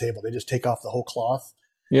wipe down the table. They just take off the whole cloth.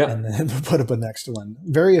 Yeah. And then put up a next one.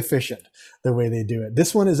 Very efficient the way they do it.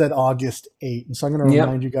 This one is at August 8th. And so I'm going to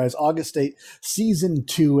remind you guys, August 8th, season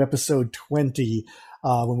 2, episode 20.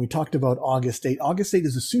 When we talked about August 8th. August 8th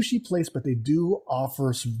is a sushi place, but they do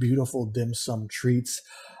offer some beautiful dim sum treats.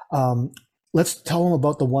 Let's tell them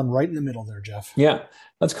about the one right in the middle there, Jeff. Yeah,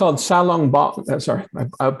 that's called Salong Bao.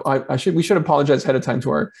 Sorry, we should apologize ahead of time to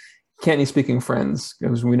our Cantonese speaking friends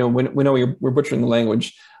because we know we're butchering the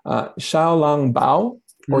language. Xiaolong Bao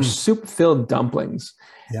or soup filled dumplings.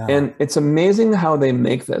 Yeah. And it's amazing how they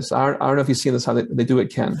make this. I don't know if you've seen this, how they do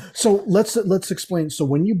it, Ken. So let's explain. So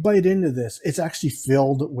when you bite into this, it's actually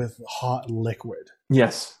filled with hot liquid.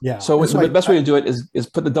 Yes. Yeah. So the best way to do it is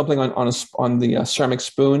put the dumpling on the ceramic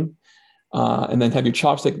spoon, and then have your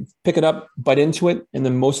chopstick pick it up, bite into it, and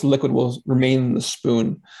then most liquid will remain in the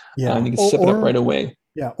spoon. Yeah. And you can sip it up right away.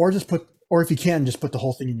 Yeah. Or just put Or if you can, just put the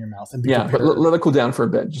whole thing in your mouth and be Yeah, but prepared. let it cool down for a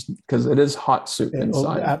bit, just because it is hot soup Oh,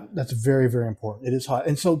 inside. that's very, very important. It is hot.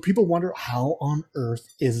 And so people wonder, how on earth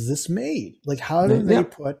is this made? Like, how do they Yeah,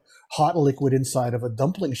 put hot liquid inside of a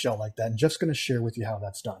dumpling shell like that? And Jeff's going to share with you how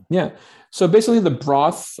that's done. yeah. So basically, the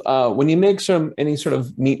broth, when you make any sort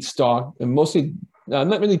of meat stock, and mostly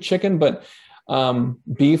not really chicken, but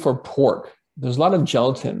beef or pork, there's a lot of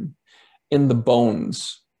gelatin in the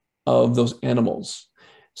bones of those animals.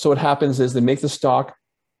 So what happens is they make the stock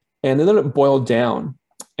and they let it boil down,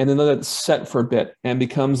 and then let it set for a bit and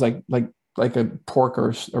becomes like a pork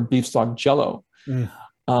or beef stock jello. Mm.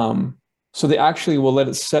 Um, so they actually will let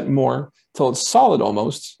it set more till it's solid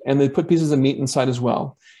almost, and they put pieces of meat inside as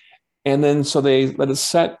well. And then so they let it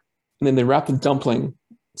set, and then they wrap the dumpling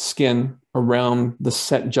skin around the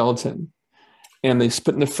set gelatin, and they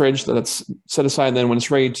spit in the fridge. Let it set aside. And then when it's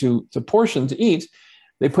ready to portion to eat,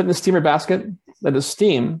 they put in the steamer basket, let it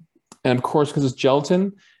steam, and of course, because it's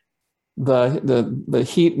gelatin, the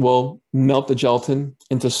heat will melt the gelatin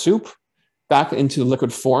into soup, back into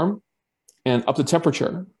liquid form, and up to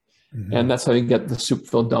temperature. Mm-hmm. And that's how you get the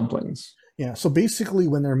soup-filled dumplings. Yeah. So basically,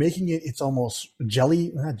 when they're making it, it's almost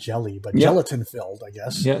not jelly, but Yeah. gelatin filled, I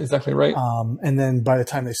guess. Yeah, exactly right. And then by the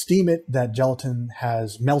time they steam it, that gelatin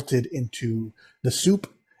has melted into the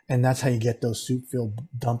soup, and that's how you get those soup-filled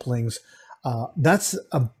dumplings. That's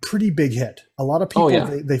a pretty big hit. A lot of people,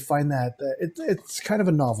 they find that it's kind of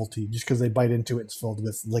a novelty just because they bite into it. It's filled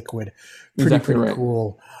with liquid. Pretty right.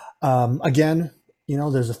 cool. Again,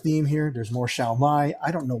 there's a theme here. There's more shao mai. I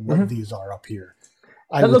don't know what these are up here.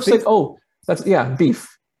 That looks like, that's,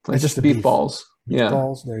 beef. Like just beef balls. Beef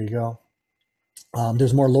balls. There you go.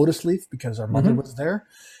 There's more lotus leaf because our mother was there.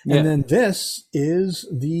 And then this is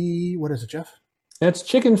what is it, Jeff? It's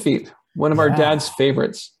chicken feet. One of our dad's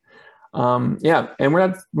favorites. And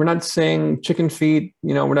we're not saying chicken feet,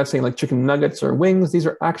 we're not saying like chicken nuggets or wings. These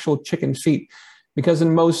are actual chicken feet, because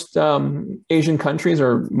in most Asian countries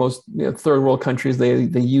or most third world countries, they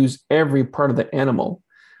use every part of the animal.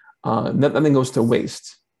 Nothing goes to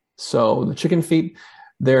waste. So the chicken feet,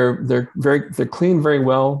 they're cleaned very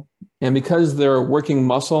well, and because they're working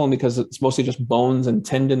muscle and because it's mostly just bones and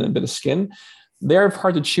tendon and a bit of skin, they're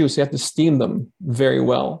hard to chew. So you have to steam them very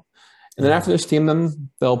well. And then after they steam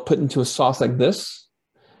them, they'll put into a sauce like this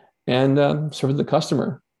and serve it to the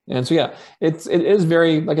customer. And so, it is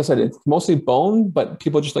very, like I said, it's mostly bone, but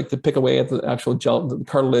people just like to pick away at the actual the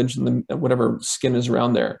cartilage and whatever skin is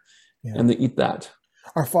around there, and they eat that.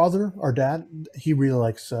 Our dad, he really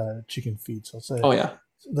likes chicken feet. So it's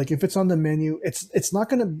like if it's on the menu, it's not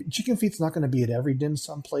going to, chicken feet's not going to be at every dim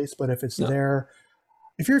sum place, but if it's there,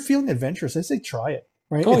 if you're feeling adventurous, I say try it.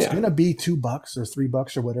 Right? It's going to be $2 or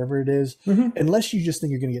 $3 or whatever it is. Unless you just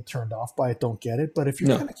think you're going to get turned off by it, don't get it. But if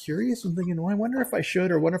you're kind of curious and thinking, I wonder if I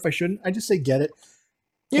should or wonder if I shouldn't, I just say get it.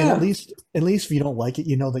 Yeah. And at least if you don't like it,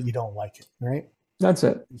 you know that you don't like it, right? That's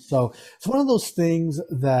it. So it's one of those things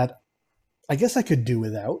that I guess I could do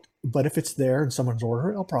without. But if it's there and someone's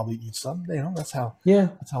ordering, I'll probably eat some. That's how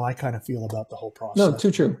I kind of feel about the whole process. No,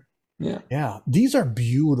 too true. Yeah. Yeah. These are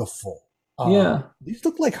beautiful. These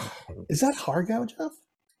look like, is that hargao, Jeff?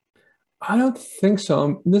 I don't think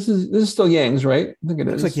so. This is still Yang's, right? I think it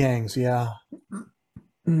is. Looks like Yang's, yeah.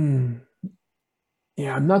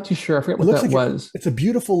 Yeah, I'm not too sure. I forget what that was. It's a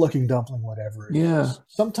beautiful looking dumpling, whatever it is.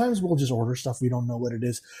 Sometimes we'll just order stuff we don't know what it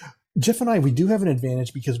is. Jeff and I, we do have an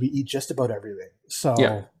advantage because we eat just about everything. So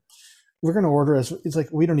we're going to order it's like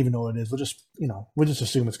we don't even know what it is. We'll just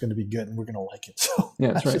assume it's going to be good and we're going to like it. So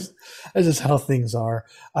that's right. That's just how things are.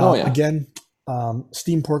 Again,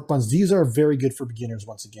 steamed pork buns. These are very good for beginners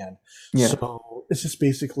once again. Yeah. So it's just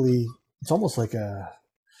basically, it's almost like a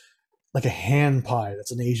hand pie.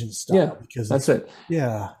 That's an Asian style. Yeah, because that's it.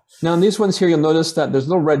 Yeah. Now in these ones here, you'll notice that there's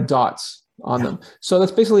little red dots on them. So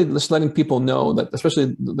that's basically just letting people know that,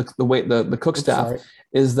 especially the cook staff,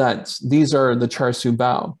 is that these are the char siu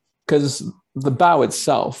bao, because the bao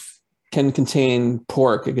itself can contain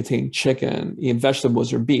pork, it can contain chicken,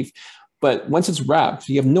 vegetables, or beef. But once it's wrapped,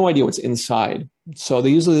 you have no idea what's inside. So they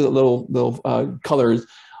usually little colors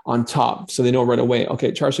on top, so they know right away.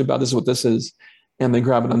 Okay, char siu bao, this is what this is, and they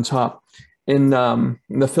grab it on top. In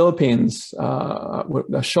the Philippines,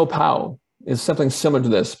 shou pao is something similar to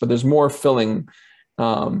this, but there's more filling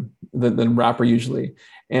than wrapper usually.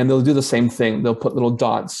 And they'll do the same thing. They'll put little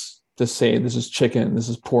dots to say this is chicken, this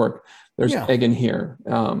is pork, there's egg in here.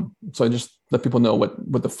 So just let people know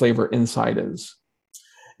what the flavor inside is.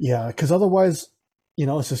 Yeah, because otherwise,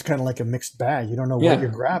 it's just kind of like a mixed bag. You don't know what Yeah. you're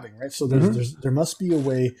grabbing, right? So Hmm. there must be a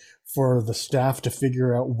way for the staff to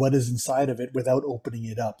figure out what is inside of it without opening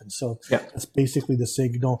it up. And so Yeah. that's basically the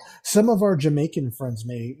signal. Some of our Jamaican friends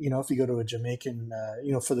may, if you go to a Jamaican,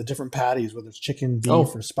 for the different patties, whether it's chicken, beef, Oh,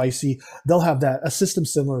 or spicy, they'll have a system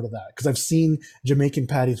similar to that. Because I've seen Jamaican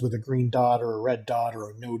patties with a green dot or a red dot or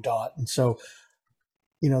a no dot, and so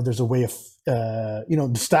there's a way of,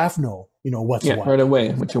 the staff know, what's yeah. what. Right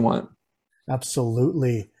away, what you want.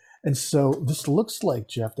 Absolutely. And so this looks like,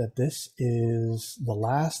 Jeff, that this is the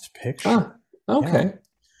last Ah, picture. Yeah. okay.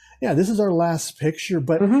 Yeah, this is our last picture.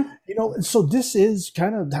 But, Hmm. so this is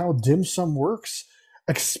kind of how dim sum works.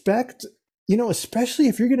 Expect, especially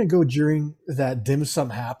if you're going to go during that dim sum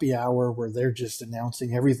happy hour where they're just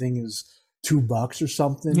announcing everything is $2 or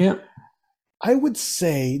something. Yeah, I would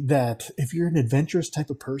say that if you're an adventurous type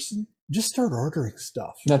of person, just start ordering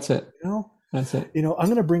stuff. that's it. You know, That's it. I'm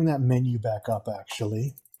going to bring that menu back up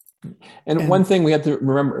actually. And one And thing we have to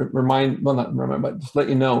remind, well, not remember, but just let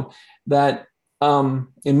you know that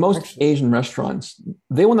in most actually, Asian restaurants,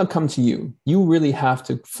 they will not come to you. You really have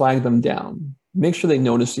to flag them down. Make sure they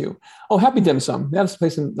notice you. Oh, Happy Dim Sum. That's a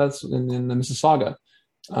place that's in Mississauga,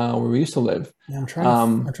 where we used to live. yeah, I'm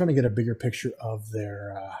Um, trying to get a bigger picture of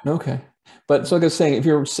their. okay, but so like I was saying, if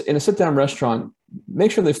you're in a sit-down restaurant,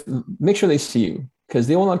 make sure they see you because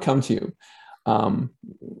they will not come to you. Um,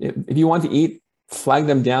 if you want to eat, flag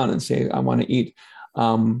them down and say, "I want to eat."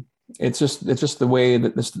 It's just the way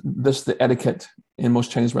that this the etiquette in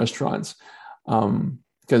most Chinese restaurants.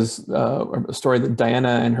 Because a story that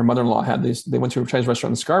Diana and her mother-in-law had, they went to a Chinese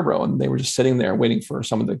restaurant in Scarborough and they were just sitting there waiting for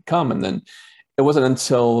someone to come, and then it wasn't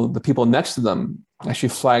until the people next to them actually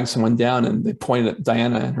flagged someone down and they pointed at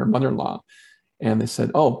Diana and her mother-in-law and they said,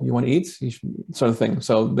 "Oh, you want to eat?" Sort of thing.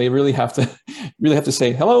 So they really have to really have to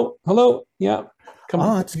say, "Hello, hello, yeah, Oh, come,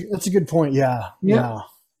 that's a good point. Yeah, yeah." yeah.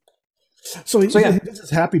 So So yeah, this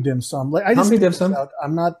is Happy Dim Sum. Like I just Humpy picked Dim this Sum. out.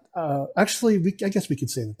 I'm not actually. I guess we could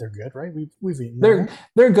say that they're good, right? We've eaten They're there.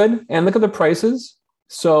 they're good, and look at the prices.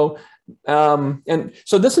 So and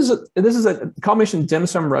so this is a combination dim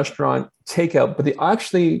sum restaurant takeout, but they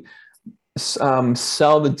actually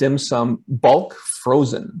sell the dim sum bulk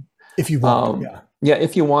frozen. If you want, Um, yeah. yeah,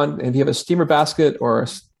 if you have a steamer basket or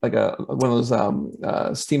like a one of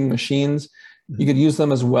those steam machines, you Mhm. could use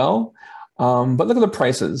them as well. But look at the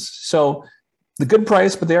prices. So the good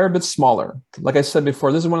price, but they are a bit smaller. Like I said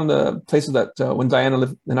before, this is one of the places that when Diana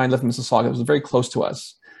lived, and I lived in Mississauga, it was very close to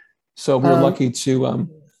us. So we were Um, lucky to,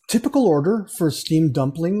 Typical order for steamed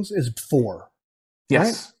dumplings is four, right?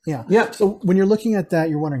 yes. Yeah. Yeah. So when you're looking at that,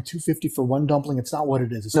 you're wondering 250 for one dumpling. It's not what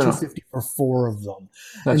it is. It's No, no, 250 for four of them.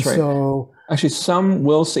 And that's right. so Actually, some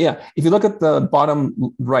will say, yeah, if you look at the bottom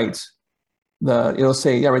right, it'll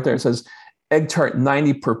say, yeah, right there, it says egg tart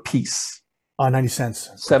 90 per piece, 90 cents.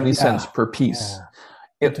 70 cents Yeah. per Yeah. piece.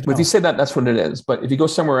 Good to If you know. say that, that's what it is. But if you go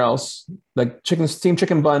somewhere else, like steamed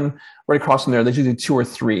chicken bun, right across from there, they usually do two or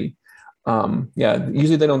three. Yeah,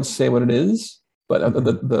 usually they don't say what it is, but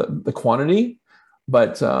Mhm. the quantity.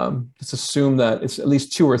 But just assume that it's at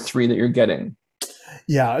least two or three that you're getting.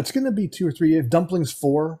 Yeah, it's going to be two or three. If dumplings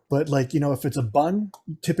four, but like if it's a bun,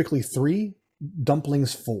 typically three.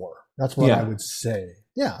 Dumplings four. That's what I Yeah, would say.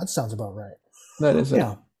 Yeah, that sounds about right. that is it.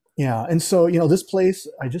 Yeah, yeah. And so this place,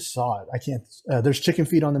 I just saw it. I can't. There's chicken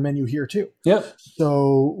feet on the menu here too. Yep.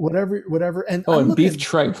 So whatever. And Oh, I'm and beef looking.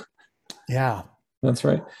 tripe. Yeah, That's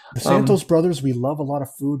right. the Um, Santos brothers. We love a lot of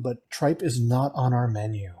food, but tripe is not on our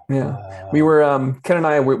menu. yeah, we were Ken and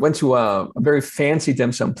I went to a very fancy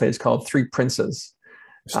dim sum place called Three Princes.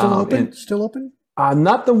 Still open? And Still open?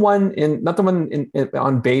 not the one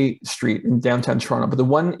on Bay Street in downtown Toronto, but the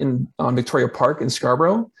one in on Victoria Park in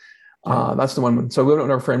Scarborough. Yeah, That's the one. So we went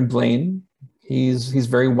with our friend Blaine. He's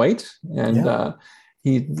very white, and yeah,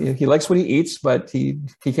 he likes what he eats, but he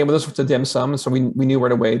came with us to dim sum, so we knew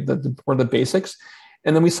right away what the basics.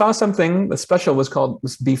 And then we saw something the special was called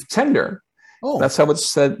this beef tender. Oh, That's how it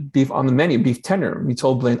said beef on the menu, beef tender. And we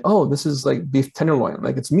told Blaine, "Oh, this is like beef tenderloin,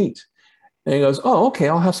 like it's meat." And he goes, "Oh, okay,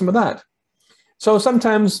 I'll have some of that." So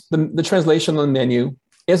sometimes the translation on the menu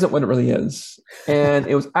isn't what it really is. And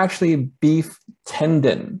it was actually beef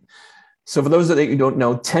tendon. So for those that you don't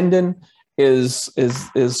know, tendon is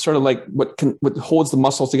sort of like what holds the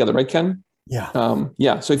muscles together, right, Ken? yeah,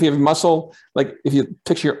 Yeah. So if you have muscle, like if you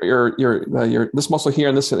picture your this muscle here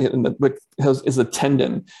and this and what is a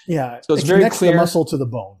tendon. yeah. So it's It very connects the clear. muscle to the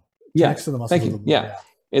bone. Yeah. Connects to the muscle Thank to the you. bone. Yeah. Yeah.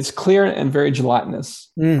 It's clear and very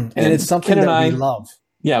gelatinous. And it's And Ken something and that we I, love.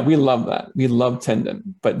 yeah, we love that. We love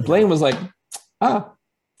tendon. But Yeah. Blaine was like, "Ah,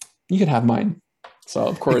 you can have mine." So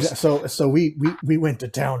of course, So we went to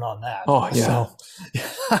town on that. oh yeah, So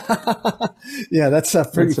yeah, that's a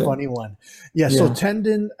pretty that's it. funny one. Yeah, so Yeah.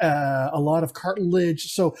 tendon, a lot of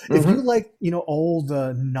cartilage. So if you Hmm. like, all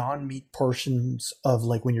the non-meat portions of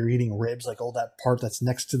like when you're eating ribs, like all that part that's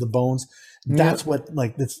next to the bones, Yeah. that's what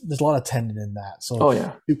like there's a lot of tendon in that. So Oh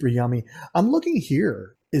yeah. super yummy. I'm looking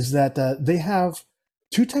here is that they have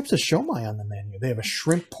two types of shomai on the menu. They have a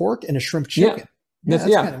shrimp pork and a shrimp Yeah. chicken. Yeah,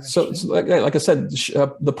 that's kind Yeah. of So, interesting. like I said,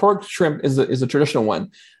 the pork shrimp is the traditional one,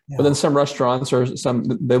 but Yeah, then some restaurants or some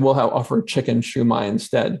they will have offer chicken shumai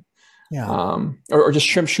instead, yeah. or just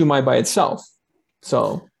shrimp shumai by itself.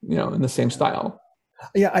 So in the same style.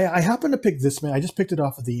 Yeah, I happen to pick this man. I just picked it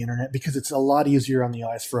off of the internet because it's a lot easier on the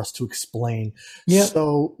eyes for us to explain. Yeah.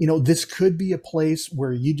 So, this could be a place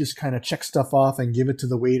where you just kind of check stuff off and give it to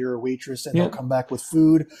the waiter or waitress and they'll Yeah. come back with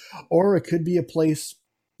food. Or it could be a place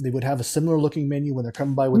they would have a similar looking menu when they're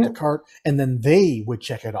coming by with the Yeah. cart and then they would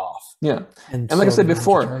check it off. Yeah. And And like I so said they don't have to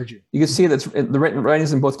before, charge you. you can see that's the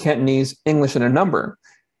writings in both Cantonese, English, and a number. Right.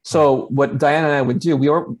 So what Diana and I would do, we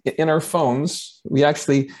are in our phones. We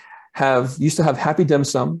actually used to have Happy Dim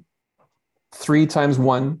Sum, 3 times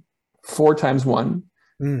 1, 4 times 1,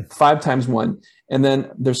 Mm. 5 times 1, and then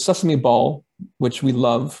there's Sesame Ball, which we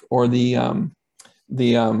love, or the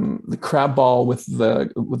crab ball with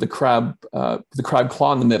the crab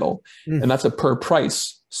claw in the middle, Mm. and that's a per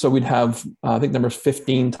price. So we'd have I think number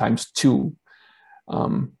 15 times 2,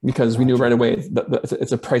 because we knew Gotcha. right away that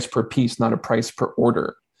it's a price per piece, not a price per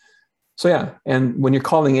order. So yeah, and when you're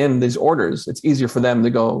calling in these orders, it's easier for them to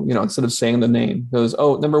go, instead of saying the name, goes,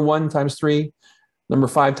 oh, number 1 times 3, number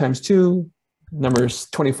 5 times 2, numbers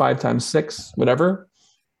 25 times 6, whatever,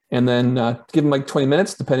 and then give them like 20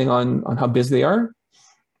 minutes, depending on how busy they are.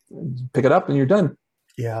 Pick it up, and you're done.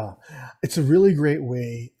 Yeah, it's a really great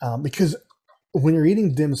way because when you're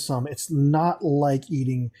eating dim sum, it's not like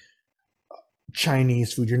eating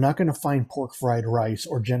Chinese food. You're not going to find pork fried rice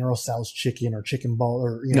or General Tso's chicken or chicken ball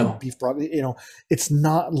or No, beef broccoli. It's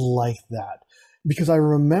not like that because I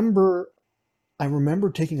remember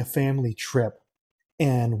taking a family trip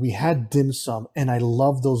and we had dim sum and I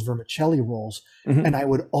love those vermicelli rolls hmm and I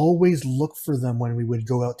would always look for them when we would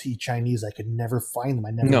go out to eat Chinese. I could never find them.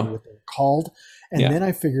 I never knew no, what they were called. And yeah, then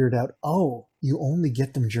I figured out, oh, you only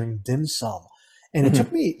get them during dim sum. And it took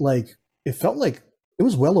hmm me it felt like it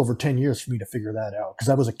was well over 10 years for me to figure that out because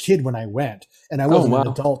I was a kid when I went and I oh wasn't an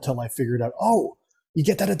wow, adult till I figured out, oh, you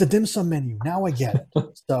get that at the dim sum menu. Now I get it.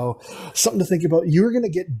 So something to think about. You're going to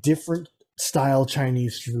get different style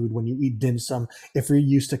Chinese food when you eat dim sum. If you're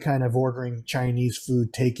used to kind of ordering Chinese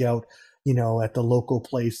food takeout, at the local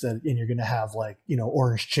place and you're going to have like,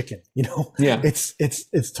 orange chicken, yeah,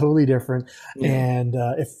 it's totally different. yeah, And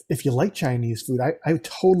if you like Chinese food, I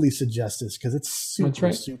totally suggest this because it's that's super,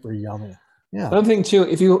 right. super yummy. Yeah. Another thing too,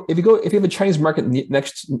 if you have a Chinese market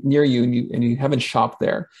next near you, and you haven't shopped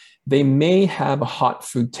there, they may have a hot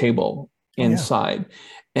food table Oh yeah. inside,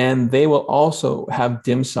 and they will also have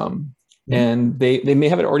dim sum, Mhm. and they may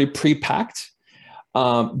have it already pre-packed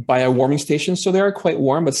by a warming station, so they are quite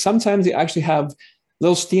warm. But sometimes they actually have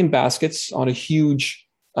little steam baskets on a huge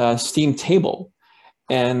steam table,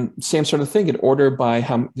 and same sort of thing. You could order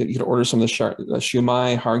you could order some of the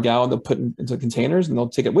shumai, hargao. They'll put into containers and they'll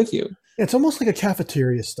take it with you. It's almost like a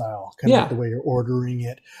cafeteria style, kind of like the Yeah, way you're ordering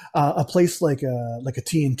it. A place like a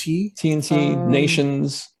TNT. TNT, Um,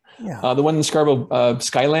 Nations, yeah. the one in Scarborough,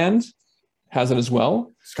 Skyland has it as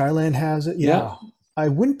well. Skyland has it. Yeah, Yeah. I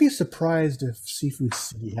wouldn't be surprised if Seafood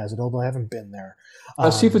City has it, although I haven't been there.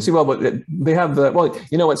 Seafood City, well, but they have well,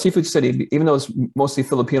 you know what, Seafood City, even though it's mostly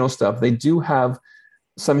Filipino stuff, they do have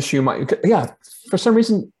some shumai. Yeah, for some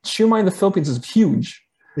reason, shumai in the Philippines is huge.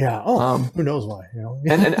 Yeah. Oh, Um, who knows why?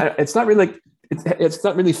 and it's not really like it's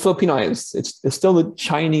not really Filipinoized. It's still the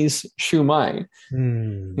Chinese shumai.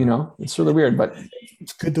 Hmm. It's really weird, but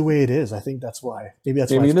It's good the way it is. I think that's why. Maybe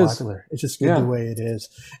that's why maybe it's it is. popular. It's just good the Yeah, way it is.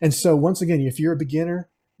 And so once again, if you're a beginner,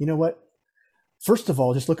 you know what? First of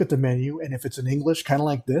all, just look at the menu, and if it's in English, kind of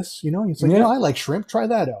like this, it's like, yeah, I like shrimp. Try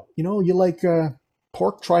that out. You like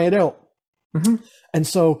pork. Try it out. hmm And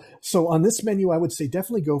so on this menu, I would say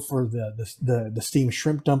definitely go for the steamed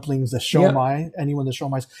shrimp dumplings, the yeah. shomai, anyone the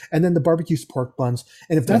shomais, and then the barbecue pork buns.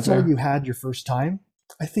 And if That's that's all fair. you had your first time,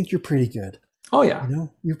 I think you're pretty good. Oh yeah,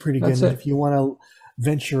 You're pretty good. that's And it. if you want to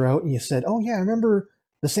venture out and you said, oh yeah, I remember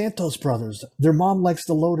the Santos brothers. Their mom likes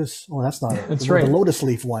the lotus. Oh, that's not it. That's The right. lotus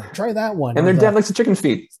leaf one. Try that one. And Or their dad the likes the chicken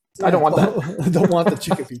feet. I don't want that. don't want the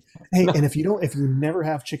chicken feet. Hey, No. and if you never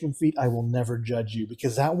have chicken feet, I will never judge you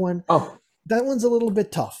because Oh, that one's a little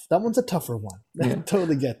bit tough. That one's a tougher one. I yeah.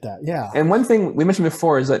 totally get that. Yeah. And one thing we mentioned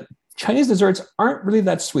before is that Chinese desserts aren't really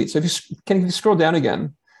that sweet. So if you scroll down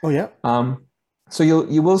again, Oh yeah. So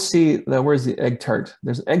you will see where's the egg tart?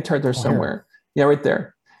 There's an egg tart there somewhere. Here. Yeah, right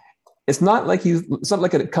there. It's not like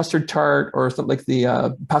a custard tart or something like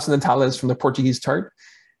the pasta natales from the Portuguese tart.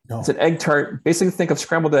 No. It's an egg tart. Basically, think of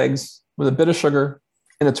scrambled eggs with a bit of sugar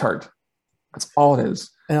in a tart. That's all it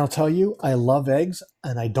is. And I'll tell you, I love eggs,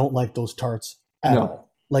 and I don't like those tarts at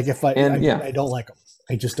all. Like I don't like them.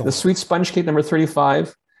 I just don't. The sweet sponge cake number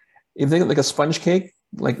 35. If you think of like a sponge cake,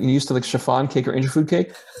 like you used to like chiffon cake or angel food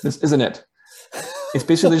cake, this isn't it. It's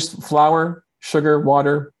basically just flour, sugar,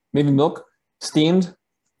 water, maybe milk, steamed,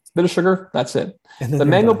 bit of sugar. That's it. The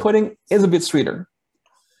mango pudding is a bit sweeter.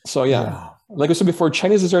 So yeah, like I said before,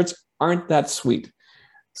 Chinese desserts aren't that sweet.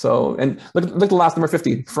 So, and look at the last number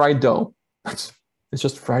 50, fried dough. It's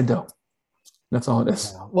just fried dough. That's all it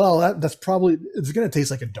is. Well, that's probably, it's going to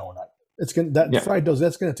taste like a donut. Fried dough,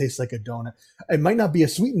 that's going to taste like a donut. It might not be a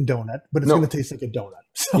sweetened donut, but it's going to taste like a donut.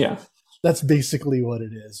 So that's basically what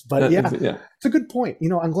it is. But it's a good point.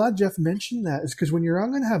 I'm glad Jeff mentioned that. It's because when you're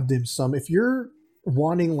going to have dim sum, if you're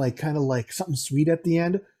wanting like kind of like something sweet at the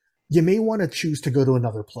end, you may want to choose to go to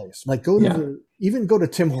another place. Like go to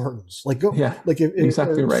Tim Hortons. Like go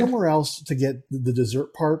somewhere else to get the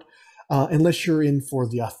dessert part. Unless you're in for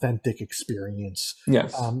the authentic experience.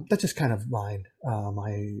 Yes. That's just kind of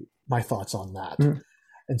my thoughts on that. Mm.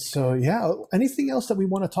 And so, anything else that we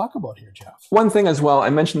want to talk about here, Jeff? One thing as well, I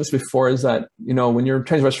mentioned this before, is that, when you're a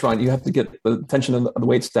Chinese restaurant, you have to get the attention of the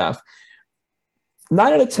wait staff.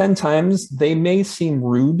 9 out of 10 times, they may seem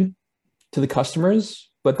rude to the customers,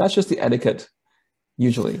 but that's just the etiquette,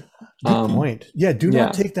 usually. Good point. Yeah, do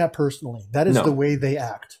not take that personally. That is the way they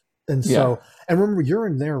act. And so, and remember, you're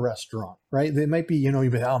in their restaurant, right? They might be,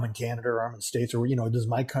 I'm in Canada or I'm in the States or, this is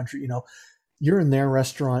my country, you're in their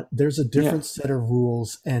restaurant. There's a different set of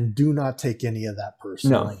rules, and do not take any of that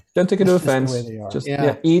personally. No, don't take it to offense. Just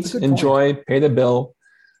eat, enjoy, pay the bill,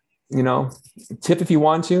 tip if you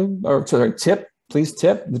want to, or sorry, tip, please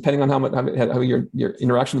tip, depending on how your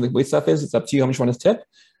interaction with the waitstaff is. It's up to you how much you want to tip.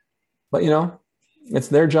 But, it's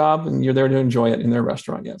their job and you're there to enjoy it in their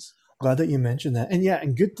restaurant. Yes. Glad that you mentioned that.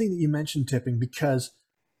 And good thing that you mentioned tipping, because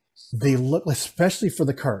they look, especially for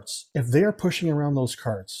the carts, if they are pushing around those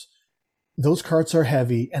carts are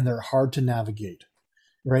heavy and they're hard to navigate,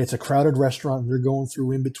 right? It's a crowded restaurant. They're going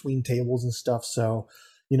through in between tables and stuff. So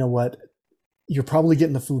you know what? You're probably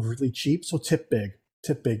getting the food really cheap. So tip big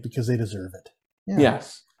because they deserve it. Yeah.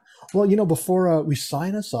 Yes. Well, before we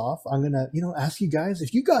sign us off, I'm going to, ask you guys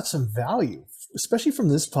if you got some value, especially from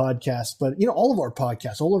this podcast, but, all of our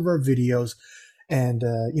podcasts, all of our videos, and,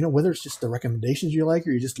 whether it's just the recommendations you like,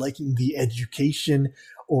 or you're just liking the education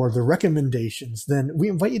or the recommendations, then we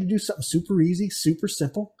invite you to do something super easy, super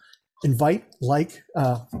simple. Like,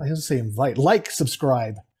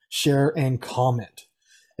 subscribe, share, and comment.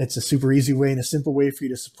 It's a super easy way and a simple way for you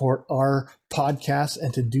to support our podcast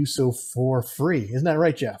and to do so for free. Isn't that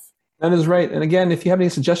right, Jeff? That is right. And again, if you have any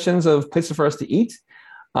suggestions of places for us to eat,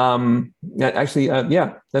 then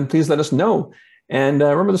please let us know. And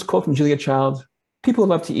remember this quote from Julia Child: "People who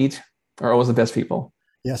love to eat are always the best people."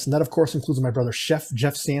 Yes, and that, of course, includes my brother, Chef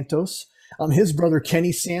Jeff Santos, his brother,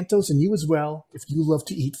 Kenny Santos, and you as well, if you love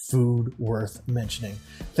to eat food worth mentioning.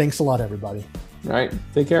 Thanks a lot, everybody. All right.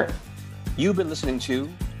 Take care. You've been listening to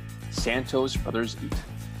Santos Brothers Eat.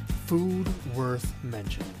 Food worth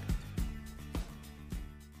mentioning.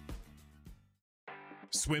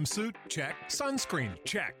 Swimsuit? Check. Sunscreen?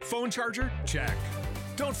 Check. Phone charger? Check.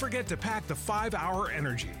 Don't forget to pack the 5-Hour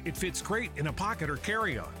Energy. It fits great in a pocket or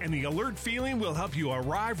carry-on, and the alert feeling will help you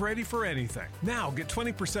arrive ready for anything. Now get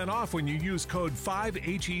 20% off when you use code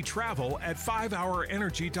 5HETRAVEL at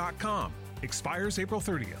 5hourenergy.com. Expires April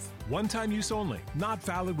 30th. One-time use only. Not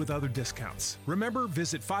valid with other discounts. Remember,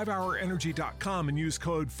 visit 5hourenergy.com and use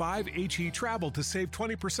code 5HETRAVEL to save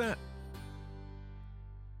 20%.